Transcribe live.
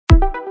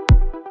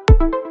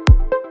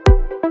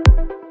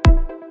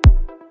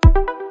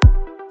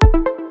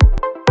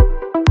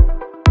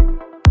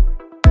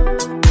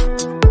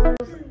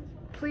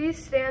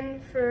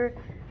for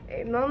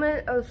a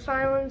moment of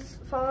silence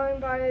followed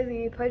by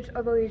the Pledge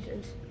of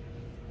Allegiance.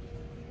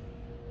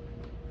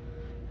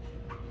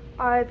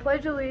 I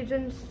pledge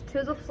allegiance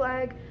to the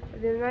flag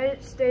of the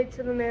United States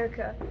of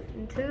America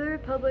and to the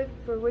republic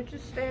for which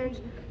it stands,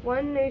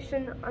 one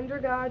nation, under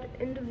God,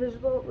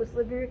 indivisible, with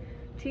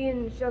liberty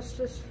and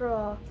justice for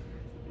all.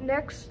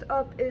 Next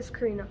up is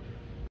Karina.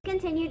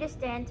 Continue to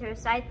stand to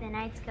recite the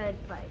Knight's Code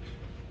Pledge.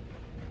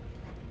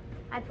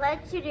 I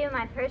pledge to do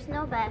my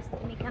personal best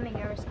in becoming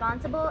a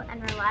responsible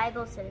and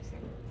reliable citizen,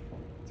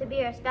 to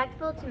be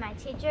respectful to my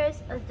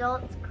teachers,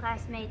 adults,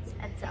 classmates,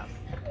 and self,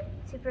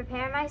 to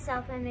prepare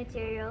myself and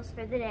materials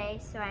for the day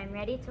so I am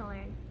ready to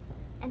learn,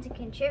 and to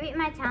contribute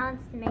my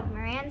talents to make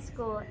Moran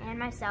School and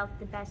myself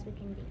the best we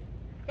can be.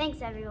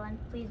 Thanks, everyone.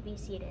 Please be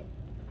seated.